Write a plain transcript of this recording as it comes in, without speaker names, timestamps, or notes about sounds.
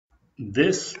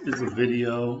This is a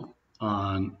video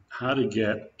on how to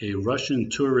get a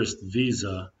Russian tourist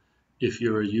visa if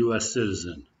you're a US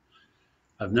citizen.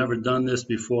 I've never done this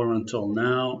before until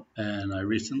now, and I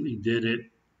recently did it,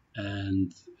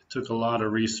 and it took a lot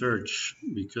of research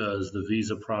because the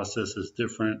visa process is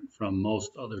different from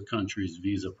most other countries'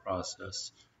 visa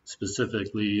process,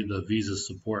 specifically the visa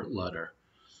support letter.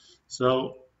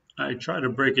 So I try to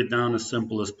break it down as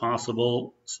simple as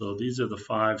possible. So these are the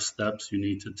 5 steps you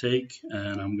need to take,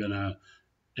 and I'm going to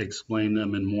explain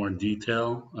them in more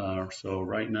detail. So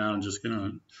right now I'm just going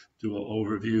to do an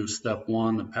overview. Step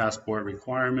 1, the passport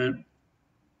requirement.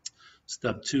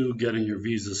 Step 2, getting your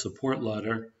visa support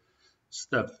letter.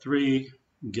 Step 3,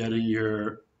 getting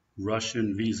your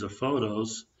Russian visa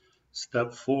photos.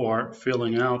 Step 4,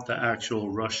 filling out the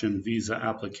actual Russian visa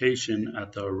application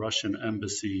at the Russian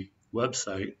embassy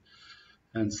website.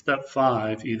 And step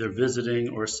 5, either visiting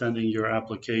or sending your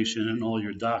application and all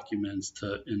your documents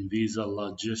to Invisa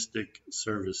Logistic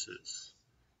Services.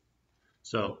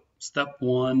 So step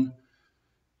 1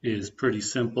 is pretty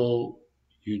simple.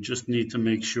 You just need to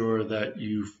make sure that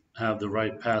you have the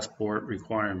right passport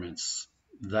requirements.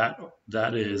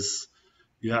 That is,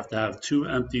 you have to have 2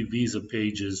 empty visa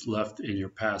pages left in your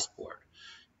passport.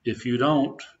 If you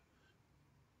don't,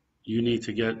 you need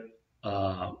to get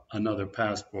another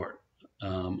passport.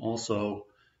 Also,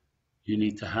 you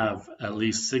need to have at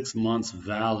least 6 months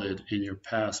valid in your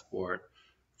passport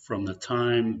from the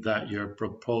time that your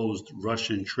proposed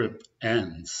Russian trip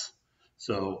ends.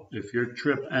 So if your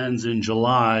trip ends in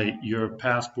July, your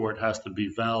passport has to be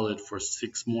valid for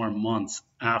 6 more months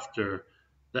after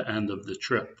the end of the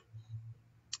trip.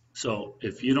 So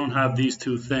if you don't have these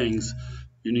 2 things,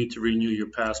 you need to renew your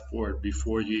passport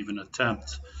before you even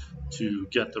attempt to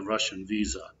get the Russian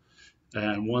visa.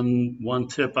 And one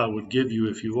tip I would give you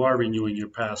if you are renewing your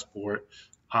passport,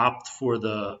 opt for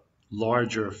the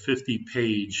larger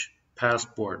 50-page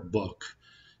passport book,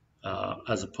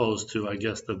 as opposed to, I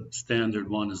guess, the standard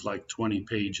one is like 20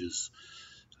 pages.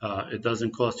 It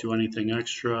doesn't cost you anything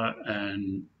extra,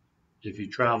 and if you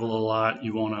travel a lot,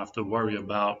 you won't have to worry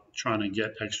about trying to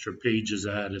get extra pages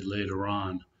added later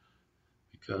on,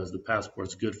 because the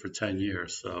passport's good for 10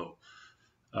 years, so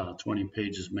 20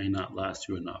 pages may not last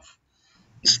you enough.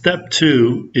 Step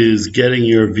 2 is getting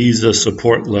your visa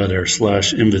support letter /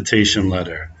 invitation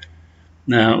letter.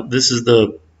 Now, this is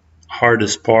the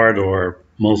hardest part or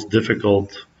most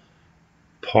difficult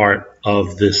part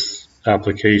of this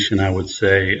application, I would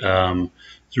say.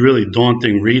 It's really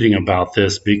daunting reading about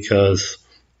this because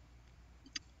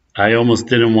I almost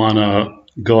didn't want to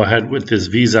go ahead with this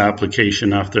visa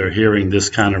application after hearing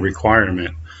this kind of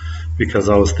requirement, because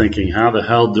I was thinking, how the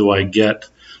hell do I get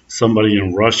somebody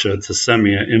in Russia to send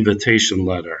me an invitation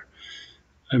letter?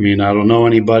 I mean, I don't know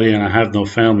anybody and I have no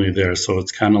family there, so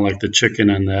it's kind of like the chicken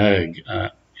and the egg.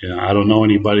 I don't know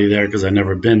anybody there because I've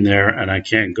never been there, and I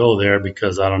can't go there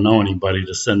because I don't know anybody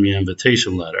to send me an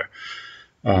invitation letter.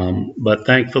 But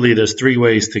thankfully, there's 3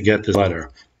 ways to get this letter.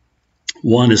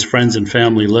 1 is friends and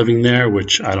family living there,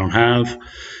 which I don't have.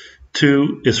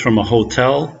 2 is from a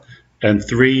hotel, and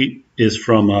 3 is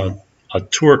from a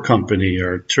tour company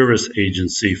or tourist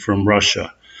agency from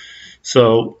Russia.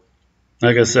 So,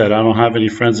 like I said, I don't have any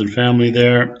friends and family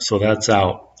there, so that's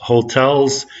out.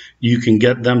 Hotels, you can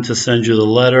get them to send you the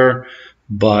letter,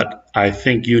 but I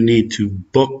think you need to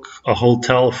book a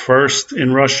hotel first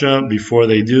in Russia before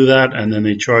they do that, and then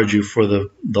they charge you for the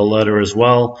letter as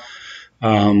well.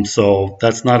 So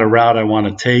that's not a route I want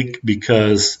to take,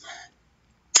 because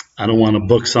I don't want to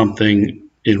book something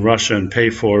in Russia and pay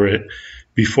for it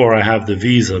before I have the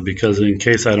visa, because in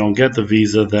case I don't get the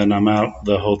visa, then I'm out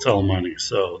the hotel money.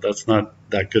 So that's not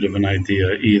that good of an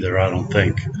idea either, I don't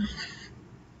think.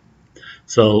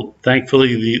 So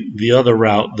thankfully, the other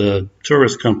route, the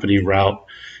tourist company route,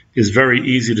 is very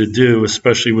easy to do,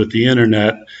 especially with the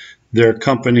internet. There are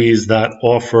companies that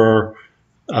offer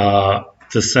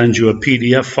to send you a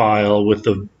PDF file with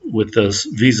the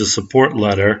visa support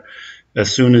letter as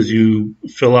soon as you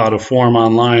fill out a form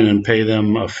online and pay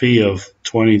them a fee of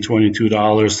 $20,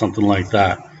 $22, something like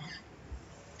that.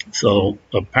 So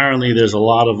apparently there's a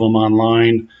lot of them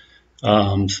online.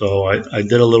 So I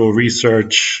did a little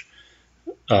research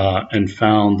and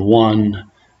found one,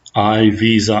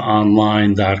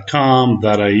 ivisaonline.com,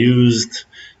 that I used,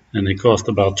 and they cost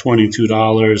about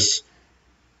 $22.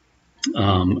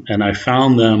 And I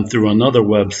found them through another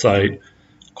website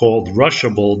called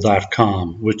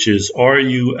Russiable.com, which is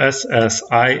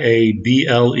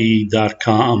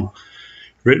Russiable.com,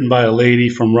 written by a lady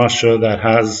from Russia that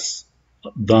has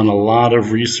done a lot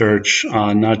of research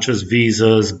on not just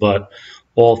visas, but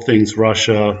all things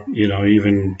Russia,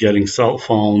 even getting cell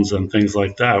phones and things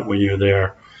like that when you're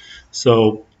there.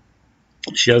 So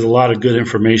she has a lot of good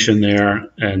information there.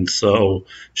 And so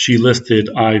she listed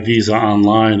iVisa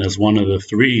Online as one of the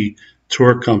 3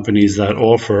 tour companies that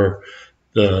offer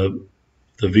the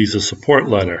visa support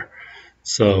letter.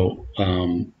 So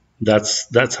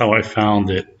that's how I found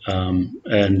it.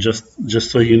 And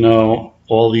just so you know,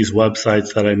 all these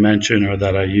websites that I mentioned or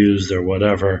that I used or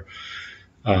whatever,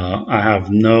 I have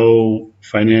no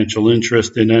financial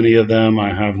interest in any of them.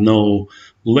 I have no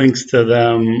links to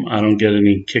them. I don't get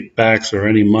any kickbacks or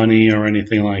any money or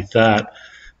anything like that.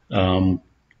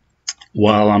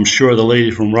 While I'm sure the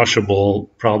lady from Rushable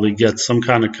probably gets some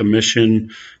kind of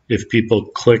commission if people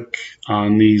click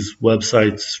on these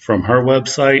websites from her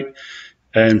website.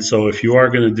 And so if you are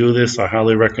going to do this, I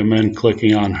highly recommend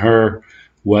clicking on her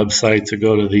website to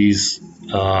go to these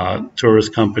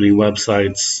tourist company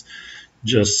websites.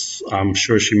 I'm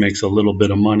sure she makes a little bit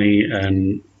of money,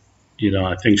 and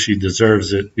I think she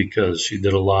deserves it because she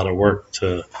did a lot of work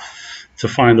to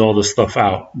find all this stuff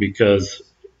out. Because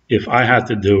if I had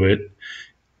to do it,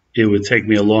 it would take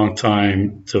me a long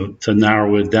time to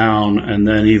narrow it down, and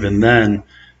then even then,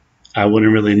 I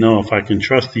wouldn't really know if I can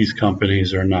trust these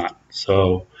companies or not.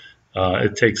 So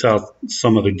it takes out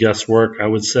some of the guesswork, I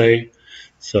would say.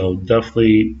 So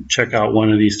definitely check out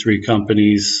one of these 3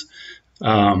 companies.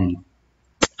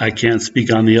 I can't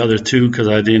speak on the other 2 because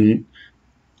I didn't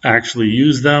actually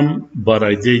use them, but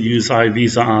I did use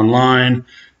iVisa Online,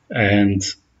 and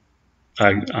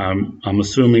I'm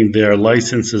assuming their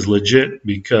license is legit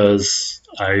because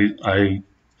I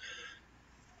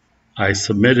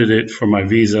submitted it for my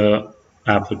visa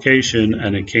application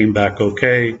and it came back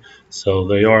okay. So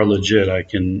they are legit. I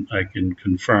can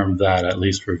confirm that, at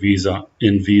least for Visa,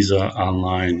 in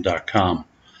visaonline.com.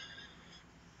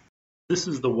 This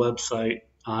is the website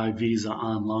iVisa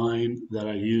Online that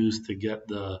I use to get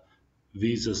the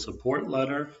visa support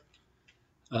letter.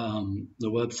 The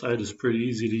website is pretty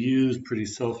easy to use, pretty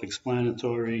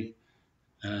self-explanatory,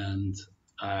 and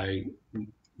I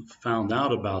found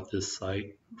out about this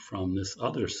site from this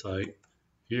other site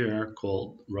here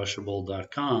called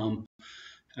Rushable.com,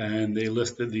 and they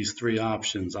listed these 3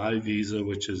 options: iVisa,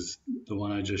 which is the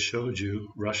one I just showed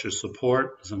you, Russia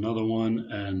Support is another one,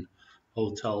 and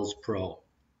Hotels Pro.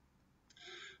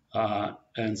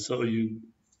 And so you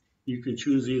can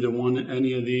choose either one,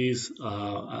 any of these.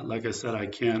 Like I said, I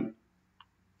can't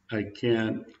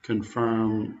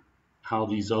confirm how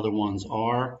these other ones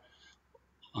are,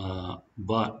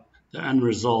 but the end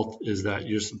result is that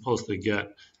you're supposed to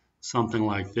get something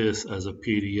like this as a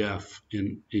PDF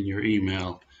in your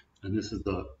email, and this is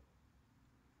the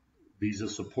visa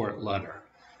support letter.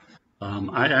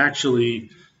 I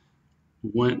actually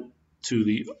went to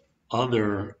the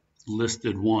other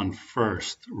listed one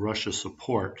first, Russia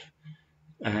Support,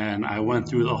 and I went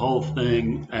through the whole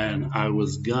thing, and I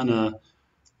was gonna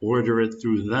order it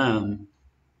through them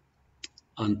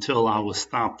until I was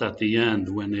stopped at the end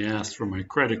when they asked for my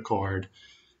credit card,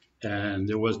 and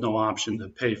there was no option to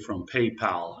pay from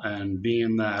PayPal. And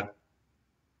being that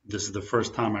this is the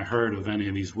first time I heard of any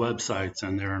of these websites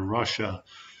and they're in Russia,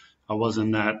 I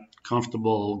wasn't that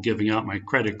comfortable giving out my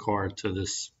credit card to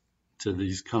these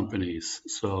companies.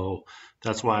 So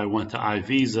that's why I went to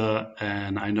iVisa,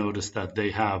 and I noticed that they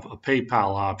have a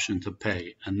PayPal option to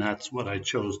pay, and that's what I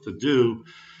chose to do.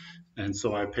 And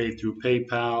so I paid through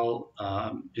PayPal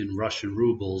in Russian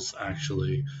rubles,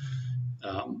 actually.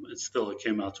 It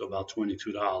came out to about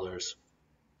 $22.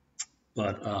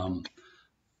 But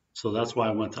so that's why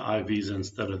I went to iVisa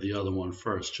instead of the other one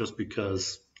first, just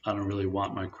because I don't really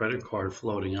want my credit card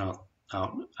floating out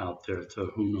there to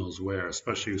who knows where,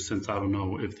 especially since I don't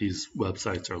know if these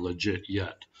websites are legit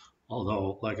yet.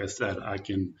 Although, like I said, I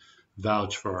can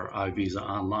vouch for iVisa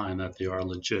Online that they are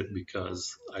legit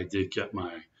because I did get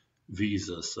my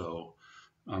visa, so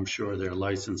I'm sure their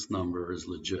license number is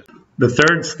legit. The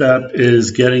third step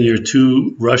is getting your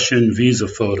 2 Russian visa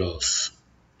photos.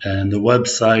 And the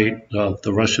website of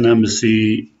the Russian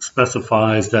embassy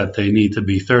specifies that they need to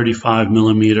be 35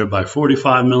 millimeter by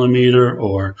 45 millimeter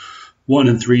or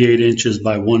 1 3/8 inches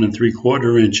by 1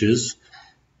 3/4 inches.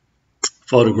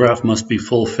 Photograph must be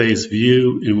full face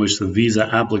view, in which the visa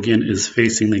applicant is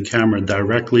facing the camera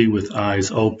directly with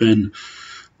eyes open.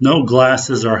 No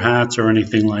glasses or hats or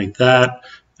anything like that.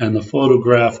 And the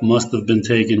photograph must have been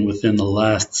taken within the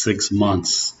last 6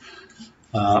 months.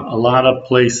 A lot of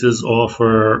places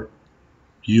offer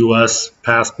U.S.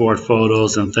 passport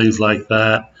photos and things like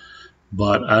that,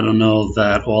 but I don't know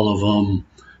that all of them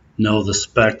know the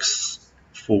specs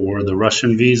for the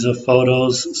Russian visa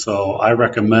photos. So I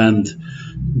recommend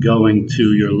going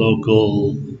to your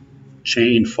local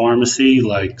chain pharmacy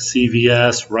like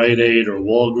CVS, Rite Aid, or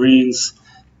Walgreens,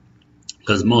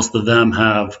 because most of them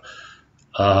have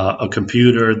a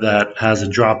computer that has a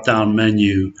drop-down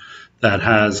menu that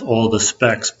has all the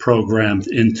specs programmed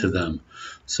into them.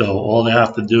 So all they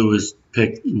have to do is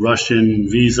pick Russian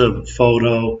visa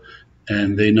photo,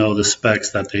 and they know the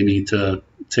specs that they need to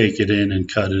take it in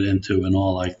and cut it into and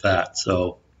all like that.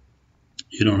 So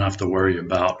you don't have to worry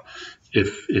about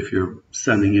if you're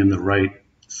sending in the right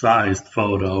sized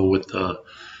photo with the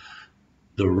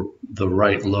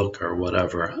right look or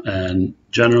whatever. And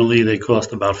generally they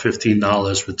cost about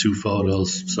 $15 for 2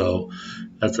 photos. So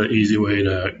that's an easy way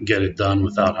to get it done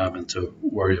without having to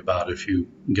worry about if you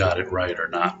got it right or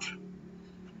not.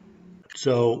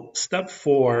 So step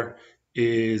 4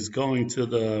 is going to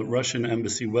the Russian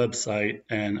embassy website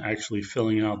and actually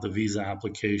filling out the visa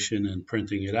application and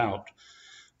printing it out.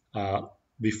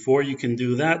 Before you can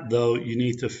do that, though, you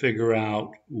need to figure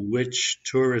out which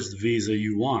tourist visa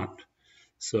you want.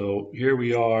 So here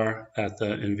we are at the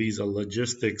Envisa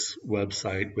Logistics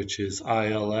website, which is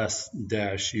ils-usa.com,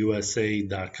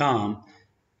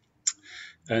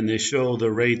 and they show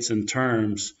the rates and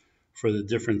terms for the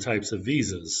different types of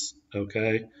visas.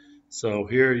 Okay, so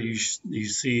here you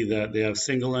see that they have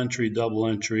single entry, double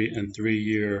entry, and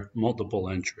 3-year multiple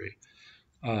entry.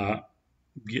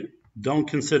 Don't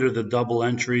consider the double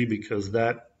entry because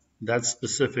that's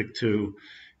specific to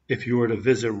if you were to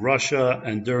visit Russia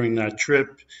and during that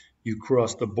trip you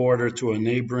crossed the border to a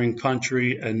neighboring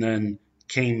country and then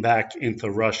came back into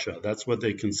Russia. That's what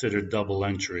they consider double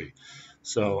entry.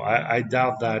 So I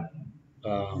doubt that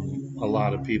a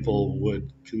lot of people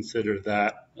would consider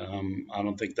that. I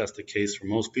don't think that's the case for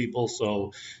most people.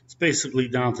 So it's basically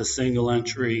down to single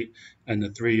entry and the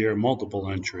 3-year multiple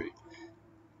entry.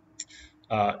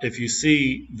 If you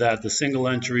see that the single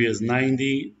entry is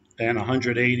 90 and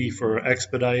 180 for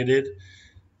expedited,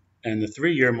 and the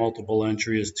 3-year multiple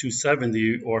entry is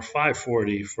 270 or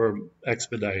 540 for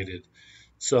expedited.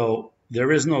 So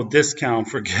there is no discount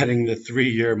for getting the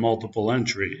 3-year multiple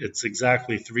entry. It's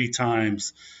exactly 3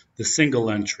 times the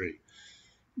single entry.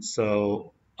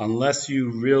 So unless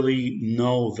you really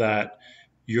know that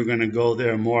you're going to go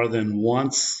there more than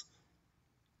once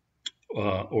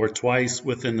or twice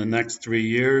within the next 3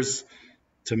 years,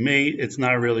 to me, it's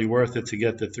not really worth it to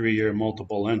get the 3-year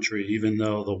multiple entry, even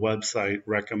though the website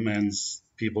recommends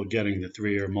people getting the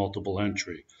 3-year multiple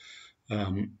entry.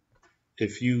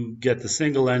 If you get the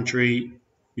single entry,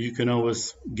 you can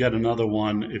always get another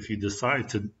one if you decide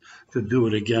to do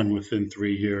it again within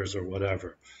 3 years or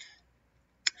whatever.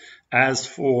 As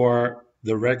for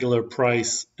the regular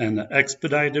price and the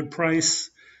expedited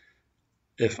price,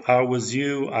 if I was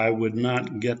you, I would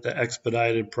not get the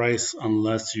expedited price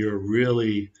unless you're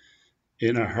really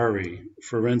in a hurry.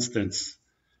 For instance,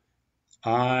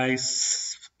 I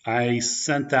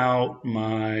sent out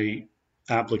my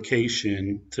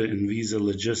application to Envisa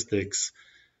Logistics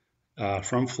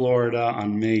from Florida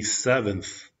on May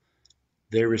 7th.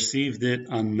 They received it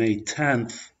on May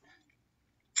 10th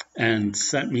and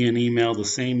sent me an email the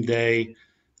same day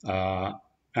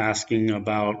asking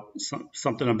about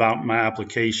something about my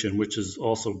application, which is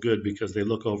also good because they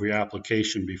look over your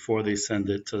application before they send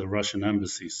it to the Russian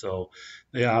embassy. So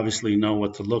they obviously know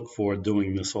what to look for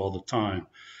doing this all the time.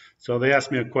 So they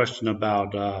asked me a question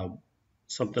about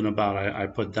something about I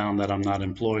put down that I'm not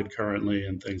employed currently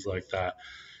and things like that.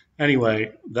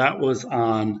 Anyway, that was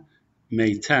on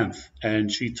May 10th,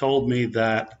 and she told me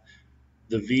that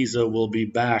the visa will be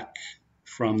back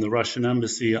from the Russian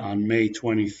embassy on May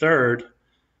 23rd.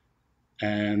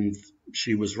 And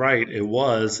she was right, it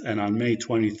was. And on May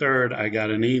 23rd, I got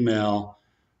an email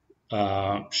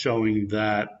showing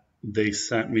that they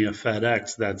sent me a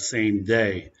FedEx that same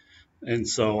day. And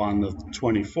so on the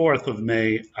 24th of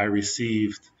May, I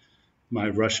received my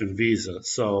Russian visa.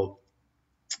 So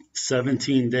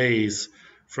 17 days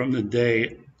from the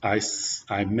day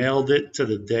I mailed it to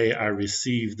the day I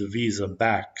received the visa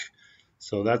back.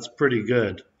 So that's pretty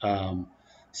good.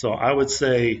 So I would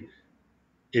say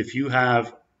if you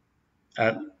have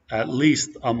at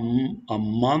least a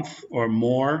month or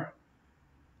more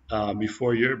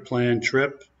before your planned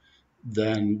trip,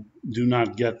 then do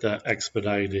not get the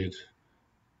expedited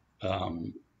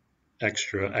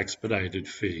extra expedited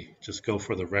fee. Just go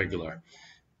for the regular.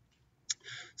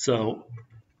 So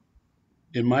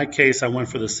in my case, I went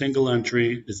for the single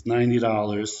entry. It's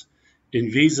 $90.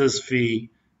 Envisa's fee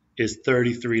is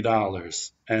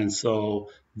 $33. And so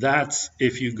that's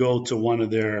if you go to one of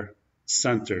their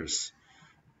centers.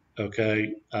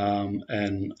 Okay,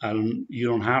 and you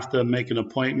don't have to make an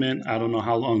appointment. I don't know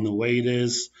how long the wait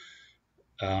is,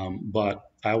 but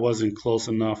I wasn't close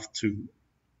enough to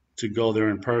go there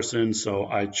in person, so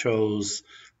I chose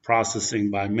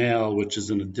processing by mail, which is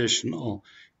an additional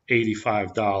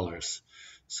 $85.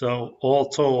 So all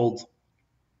told,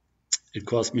 it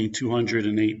cost me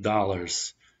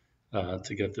 $208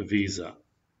 to get the visa.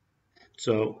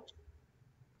 So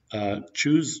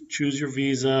choose your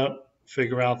visa,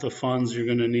 figure out the funds you're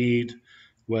going to need,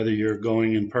 whether you're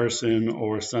going in person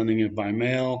or sending it by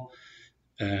mail,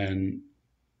 and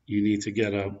you need to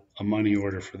get a money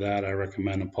order for that. I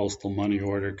recommend a postal money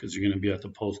order because you're going to be at the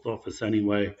post office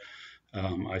anyway.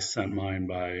 I sent mine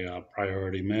by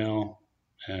priority mail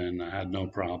and I had no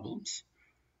problems.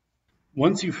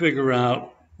 Once you figure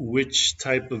out which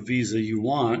type of visa you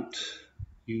want,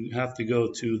 you have to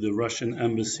go to the Russian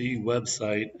Embassy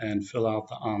website and fill out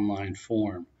the online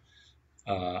form.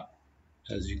 Uh,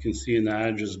 as you can see in the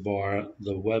address bar,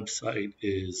 the website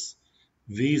is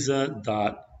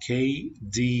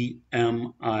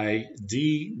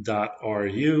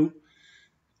visa.kdmid.ru,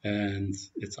 and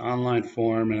it's online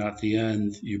form, and at the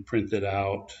end you print it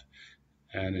out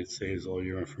and it saves all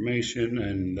your information,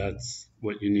 and that's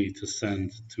what you need to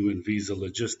send to Invisa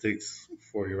Logistics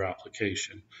for your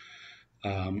application.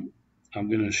 Um, I'm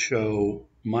going to show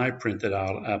my printed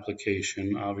out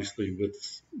application, obviously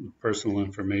with personal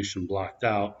information blocked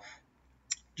out,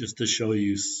 just to show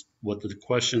you what the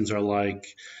questions are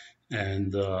like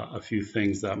and a few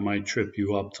things that might trip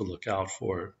you up to look out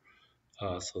for,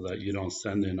 so that you don't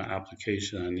send in an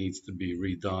application that needs to be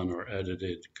redone or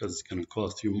edited, because it's going to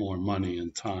cost you more money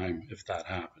and time if that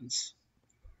happens.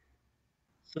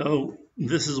 So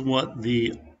this is what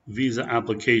the visa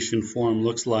application form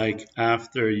looks like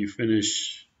after you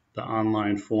finish the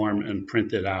online form and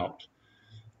print it out.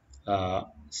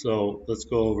 So let's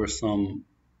go over some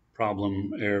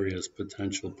problem areas,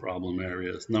 potential problem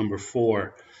areas. Number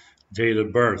 4, date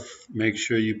of birth. Make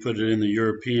sure you put it in the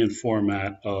European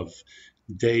format of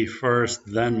day first,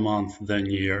 then month, then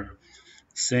year.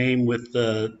 Same with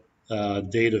the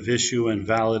date of issue and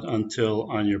valid until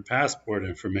on your passport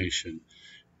information.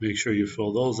 Make sure you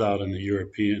fill those out in the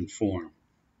European form.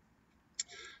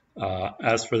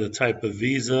 As for the type of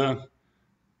visa,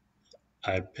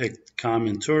 I picked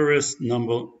common tourist,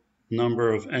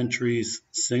 number of entries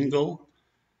single,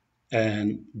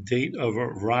 and date of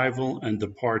arrival and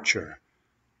departure.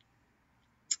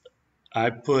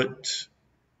 I put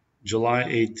July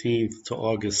 18th to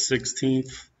August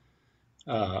 16th.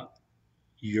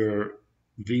 Your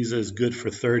visa is good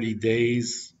for 30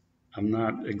 days. I'm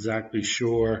not exactly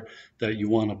sure that you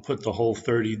want to put the whole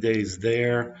 30 days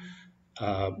there,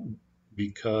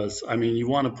 because, I mean, you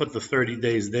want to put the 30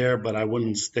 days there, but I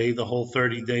wouldn't stay the whole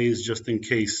 30 days just in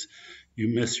case you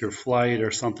miss your flight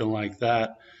or something like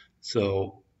that.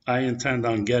 So I intend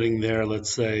on getting there,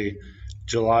 let's say,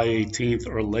 July 18th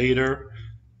or later,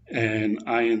 and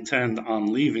I intend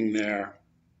on leaving there,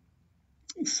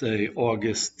 say,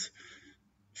 August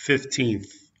 15th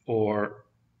or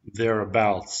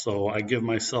thereabouts. So I give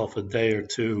myself a day or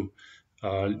two,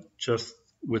 just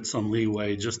with some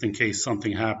leeway, just in case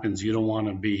something happens. You don't want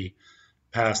to be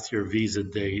past your visa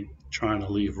date trying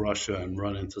to leave Russia and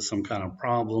run into some kind of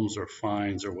problems or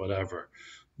fines or whatever.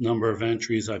 Number of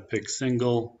entries, I pick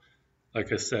single.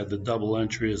 Like I said, the double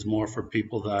entry is more for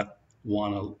people that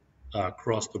want to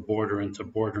cross the border into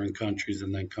bordering countries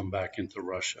and then come back into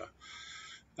Russia.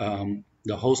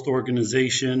 The host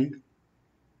organization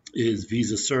is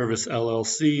Visa Service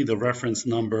LLC. The reference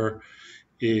number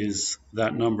is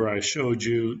that number I showed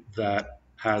you that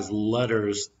has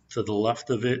letters to the left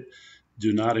of it.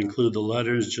 Do not include the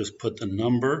letters, just put the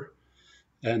number.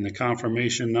 And the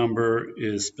confirmation number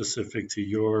is specific to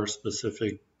your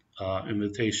specific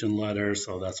invitation letter,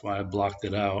 so that's why I blocked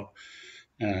it out.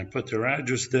 And I put their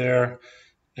address there,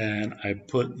 and I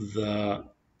put the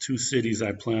 2 cities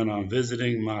I plan on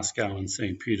visiting, Moscow and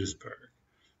St. Petersburg.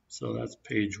 So that's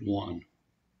page 1.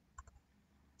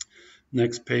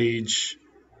 Next page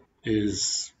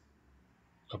is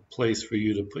a place for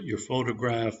you to put your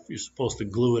photograph. You're supposed to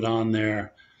glue it on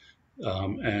there,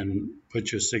 and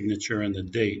put your signature and the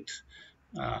date.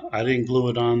 I didn't glue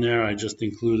it on there. I just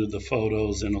included the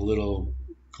photos in a little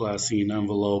glassine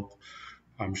envelope.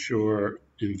 I'm sure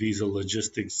Invisa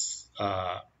Logistics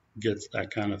gets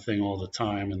that kind of thing all the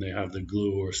time, and they have the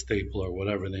glue or staple or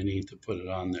whatever they need to put it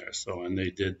on there. So, and they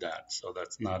did that. So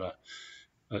that's not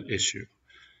an issue.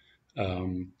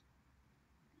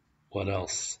 What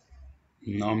else?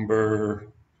 Number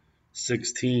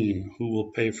 16, who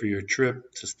will pay for your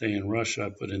trip to stay in Russia? I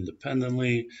put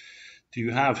independently. Do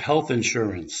you have health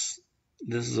insurance?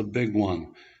 this is a big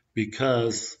one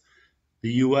because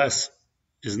the U.S.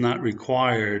 is not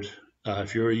required,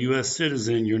 if you're a U.S.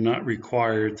 citizen, you're not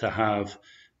required to have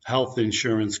health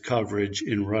insurance coverage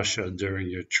in Russia during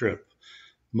your trip.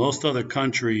 Most other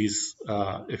countries,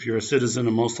 if you're a citizen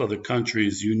of most other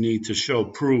countries, you need to show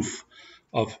proof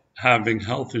of having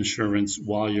health insurance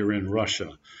while you're in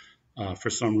Russia. For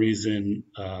some reason,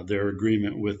 their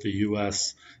agreement with the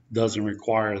U.S. doesn't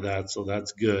require that, so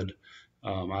that's good.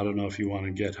 I don't know if you want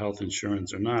to get health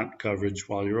insurance or not coverage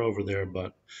while you're over there,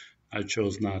 but I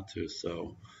chose not to.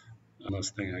 So,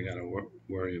 less thing I got to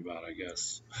worry about, I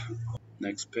guess.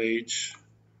 Next page.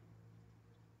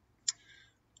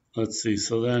 Let's see.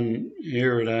 So then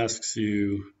here it asks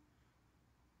you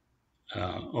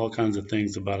all kinds of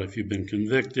things about if you've been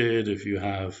convicted, if you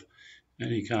have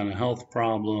any kind of health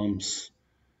problems,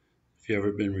 if you've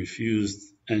ever been refused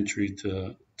entry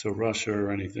to Russia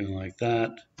or anything like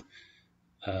that.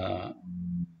 Have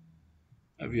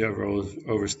you ever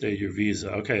overstayed your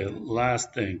visa? Okay,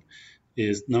 last thing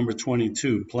is number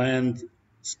 22, planned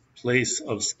place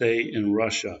of stay in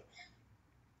Russia.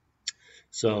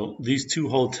 So these two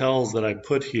hotels that I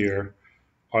put here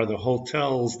are the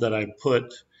hotels that I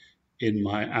put in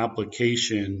my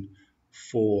application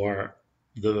for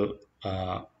the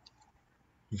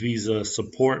visa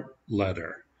support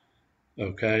letter.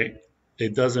 Okay,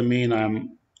 it doesn't mean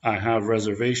I have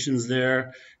reservations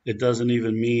there. It doesn't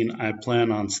even mean I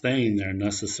plan on staying there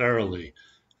necessarily.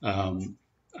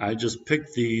 I just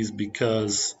picked these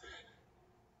because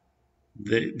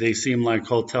they seem like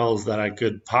hotels that I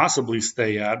could possibly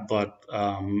stay at, but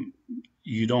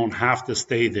you don't have to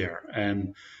stay there.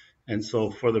 And so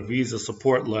for the visa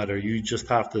support letter, you just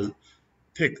have to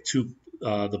pick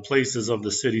the places of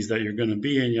the cities that you're going to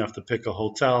be in. You have to pick a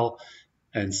hotel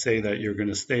and say that you're going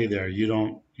to stay there.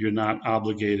 You're not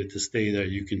obligated to stay there.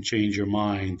 You can change your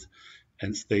mind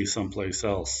and stay someplace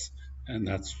else. And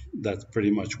that's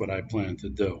pretty much what I plan to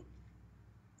do.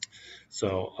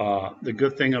 So the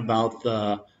good thing about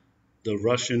the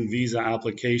Russian visa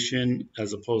application,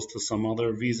 as opposed to some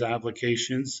other visa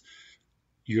applications,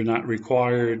 you're not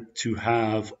required to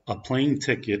have a plane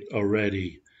ticket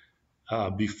already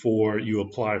before you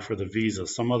apply for the visa.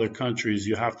 Some other countries,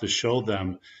 you have to show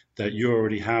them that you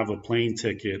already have a plane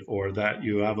ticket, or that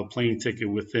you have a plane ticket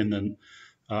within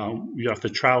you have to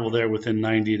travel there within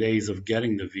 90 days of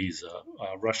getting the visa.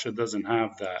 Russia doesn't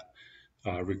have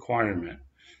that requirement.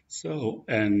 So,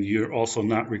 and you're also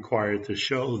not required to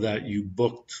show that you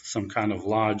booked some kind of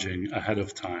lodging ahead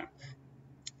of time.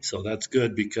 So that's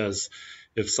good, because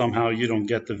if somehow you don't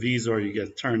get the visa or you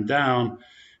get turned down,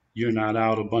 you're not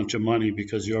out a bunch of money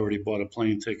because you already bought a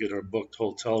plane ticket or booked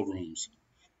hotel rooms.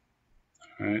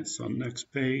 All right, so next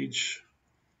page.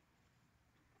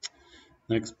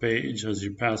 Next page, has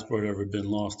your passport ever been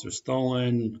lost or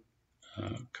stolen?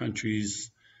 Countries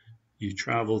you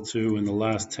traveled to in the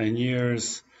last 10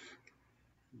 years.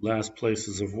 Last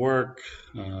places of work,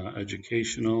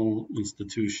 educational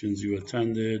institutions you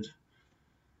attended.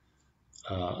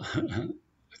 I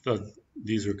thought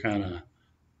these were kind of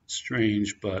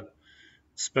strange, but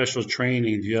special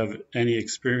training. Do you have any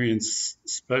experience,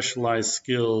 specialized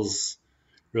skills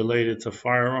related to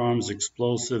firearms,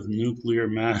 explosive, nuclear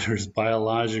matters,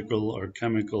 biological or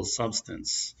chemical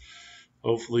substance?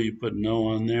 Hopefully you put no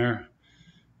on there,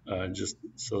 just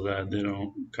so that they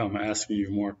don't come asking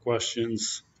you more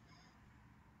questions.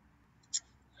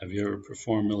 Have you ever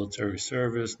performed military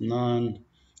service? None.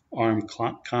 Armed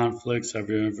conflicts.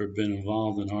 Have you ever been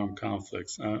involved in armed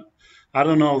conflicts? I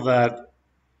don't know that,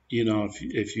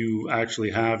 if you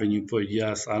actually have and you put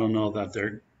yes, I don't know that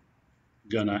they're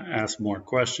going to ask more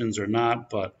questions or not,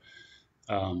 but,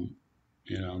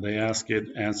 they ask it,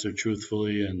 answer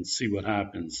truthfully, and see what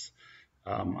happens.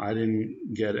 I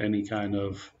didn't get any kind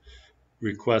of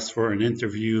request for an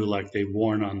interview like they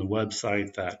warn on the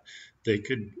website that they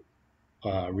could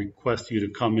request you to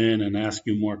come in and ask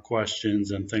you more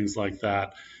questions and things like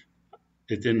that.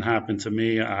 It didn't happen to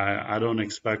me. I don't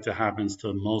expect it happens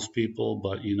to most people,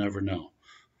 but you never know.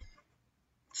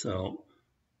 So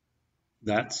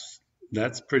that's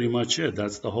pretty much it.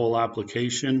 That's the whole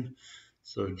application.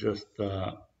 So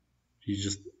you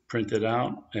just print it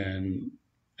out and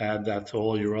add that to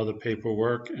all your other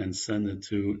paperwork and send it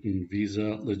to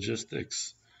Envisa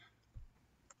Logistics.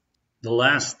 The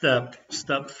last step,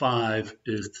 step 5,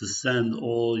 is to send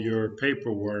all your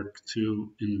paperwork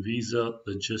to Envisa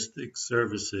Logistics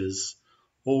Services,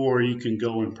 or you can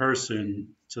go in person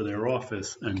to their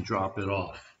office and drop it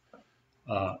off.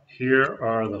 Here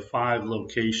are the 5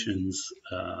 locations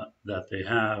that they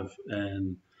have,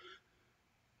 and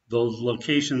those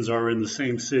locations are in the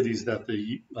same cities that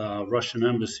the Russian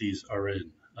embassies are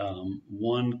in.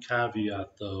 One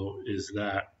caveat, though, is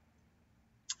that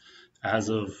as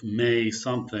of May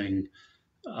something,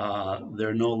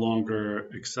 they're no longer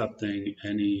accepting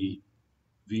any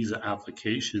visa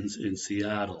applications in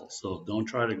Seattle. So don't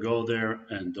try to go there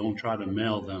and don't try to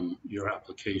mail them your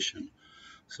application.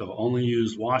 So only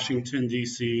use Washington,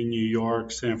 D.C., New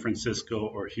York, San Francisco,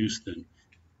 or Houston.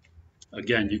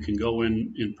 Again, you can go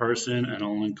in person and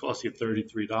only cost you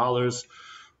 $33,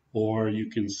 or you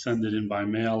can send it in by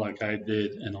mail like I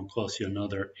did and it'll cost you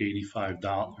another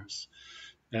 $85.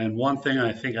 And one thing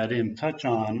I think I didn't touch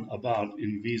on about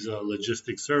Envisa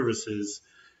Logistics Services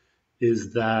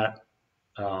is that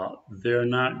they're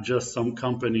not just some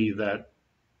company that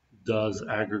does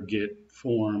aggregate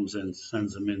forms and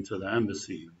sends them into the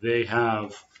embassy. They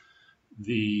have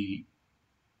the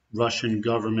Russian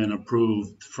government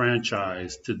approved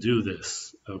franchise to do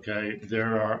this. Okay.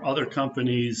 There are other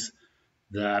companies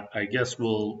that I guess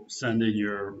will send in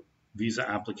your visa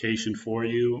application for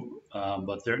you,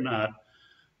 but they're not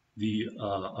the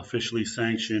officially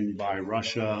sanctioned by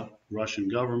Russian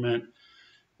government.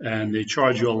 And they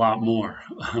charge you a lot more,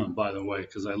 by the way,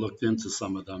 because I looked into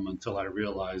some of them until I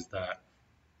realized that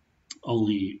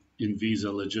only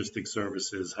Envisa Logistics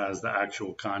Services has the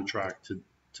actual contract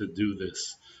to do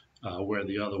this, where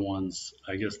the other ones,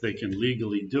 I guess they can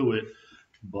legally do it,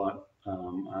 but I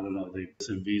don't know,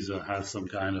 Envisa has some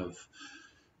kind of,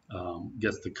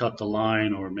 gets to cut the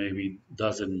line or maybe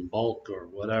does it in bulk or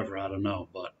whatever, I don't know,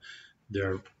 but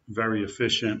they're very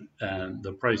efficient, and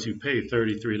the price you pay,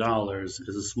 $33,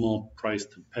 is a small price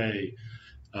to pay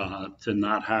to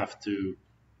not have to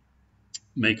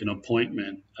make an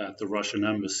appointment at the Russian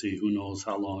embassy. Who knows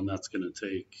how long that's going to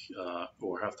take,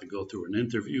 or have to go through an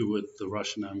interview with the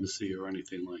Russian embassy or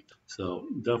anything like that. So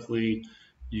definitely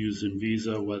use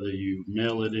Envisa, whether you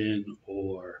mail it in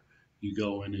or you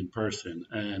go in person.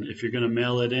 And if you're going to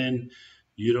mail it in,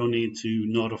 you don't need to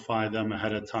notify them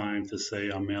ahead of time to say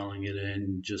I'm mailing it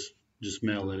in. Just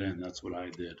mail it in. That's what I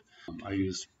did. I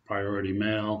used priority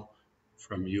mail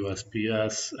from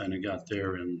USPS, and it got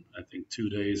there in I think 2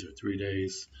 days or 3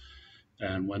 days.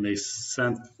 And when they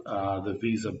sent the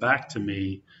visa back to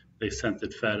me, they sent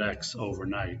it FedEx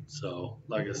overnight. So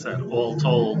like I said, all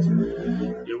told,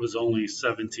 it was only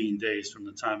 17 days from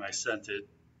the time I sent it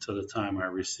to the time I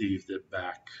received it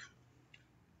back.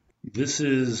 This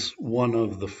is one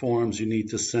of the forms you need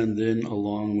to send in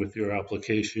along with your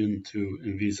application to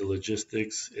Envisa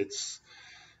Logistics. It's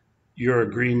your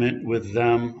agreement with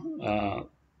them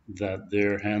that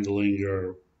they're handling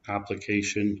your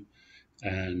application,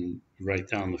 and write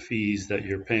down the fees that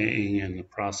you're paying and the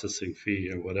processing fee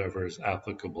or whatever is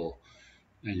applicable,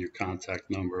 and your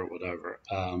contact number or whatever.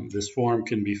 This form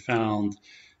can be found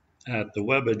at the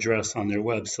web address on their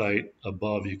website.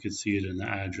 Above, you can see it in the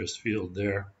address field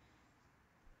there.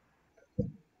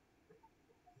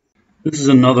 This is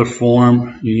another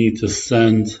form you need to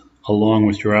send along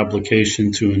with your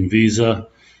application to Envisa.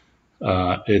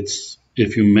 It's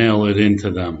if you mail it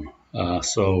into them.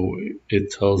 So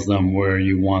it tells them where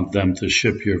you want them to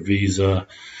ship your visa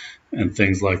and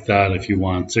things like that. If you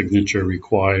want signature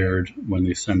required when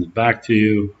they send it back to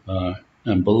you.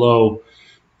 And below,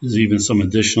 there's even some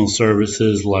additional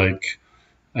services like,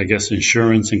 I guess,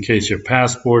 insurance in case your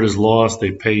passport is lost.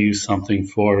 They pay you something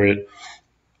for it.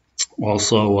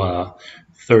 Also,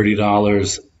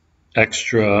 $30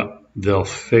 extra. They'll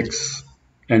fix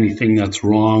anything that's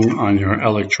wrong on your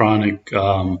electronic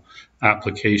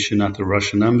application at the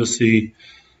Russian embassy.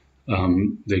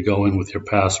 They go in with your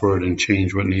password and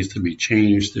change what needs to be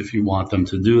changed if you want them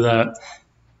to do that.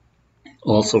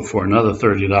 Also, for another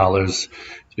 $30,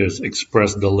 there's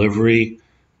express delivery,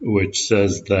 which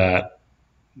says that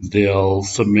they'll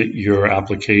submit your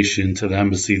application to the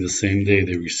embassy the same day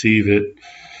they receive it.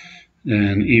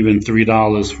 And even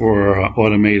 $3 for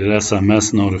automated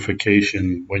SMS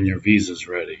notification when your visa's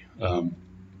ready. I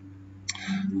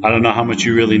don't know how much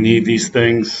you really need these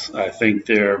things. I think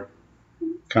they're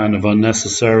kind of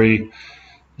unnecessary,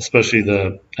 especially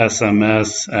the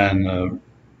SMS and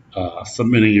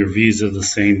submitting your visa the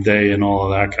same day and all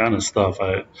of that kind of stuff.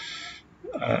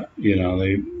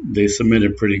 They submit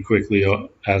it pretty quickly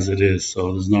as it is,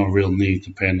 so there's no real need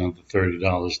to pay another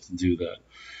 $30 to do that.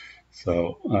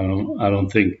 So I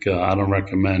don't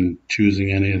recommend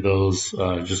choosing any of those.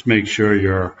 Just make sure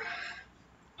your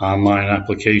online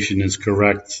application is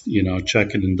correct.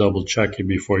 Check it and double check it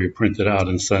before you print it out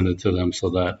and send it to them, so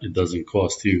that it doesn't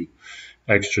cost you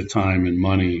extra time and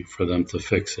money for them to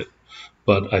fix it.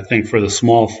 But I think for the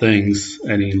small things,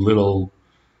 any little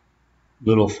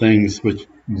little things which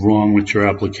wrong with your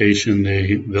application,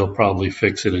 they'll probably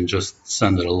fix it and just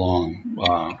send it along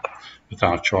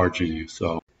without charging you.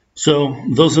 So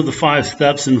those are the 5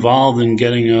 steps involved in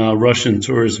getting a Russian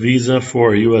tourist visa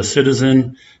for a U.S.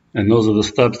 citizen, and those are the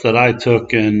steps that I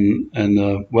took and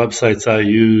the websites I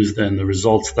used and the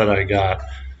results that I got.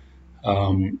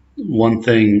 One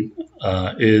thing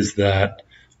is that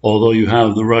although you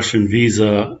have the Russian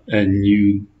visa and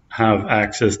you have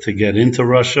access to get into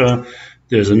Russia,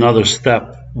 there's another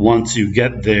step once you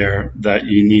get there that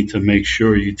you need to make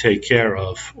sure you take care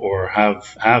of or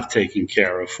have taken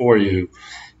care of for you,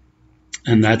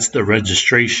 and that's the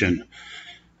registration.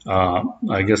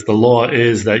 I guess the law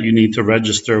is that you need to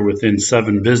register within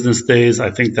 7 business days.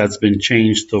 I think that's been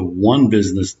changed to 1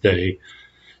 business day.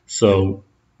 So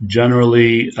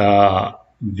generally,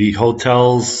 the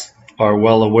hotels are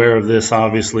well aware of this,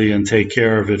 obviously, and take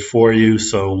care of it for you.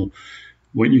 So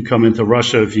when you come into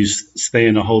Russia, if you stay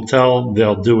in a hotel,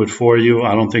 they'll do it for you.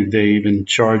 I don't think they even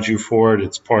charge you for it.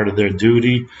 It's part of their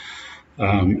duty.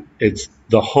 It's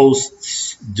the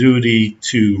host's duty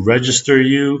to register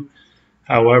you.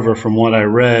 However, from what I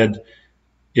read,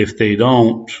 if they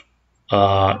don't,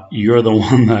 you're the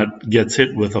one that gets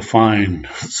hit with a fine.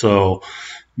 So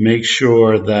make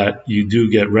sure that you do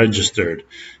get registered.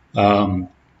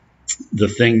 The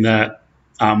thing that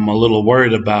I'm a little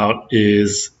worried about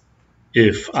is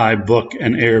if I book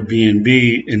an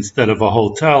Airbnb instead of a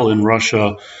hotel in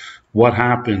Russia, what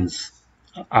happens?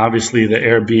 Obviously, the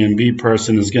Airbnb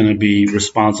person is going to be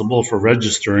responsible for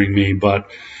registering me, but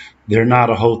they're not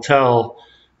a hotel,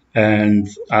 and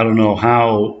I don't know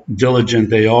how diligent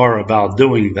they are about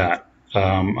doing that.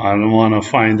 I don't want to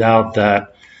find out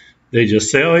that they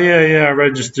just say, oh, yeah, I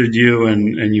registered you,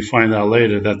 and you find out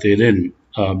later that they didn't,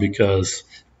 because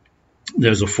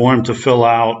there's a form to fill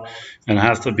out and it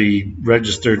has to be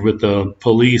registered with the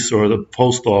police or the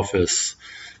post office.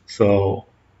 So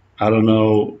I don't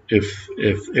know if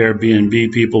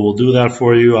Airbnb people will do that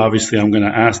for you. Obviously, I'm going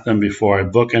to ask them before I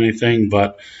book anything,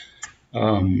 but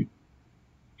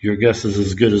your guess is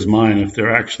as good as mine if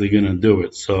they're actually going to do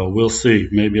it. So we'll see.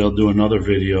 Maybe I'll do another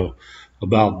video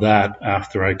about that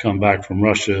after I come back from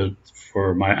Russia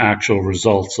for my actual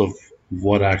results of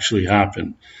what actually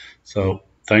happened. So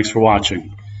thanks for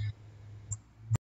watching.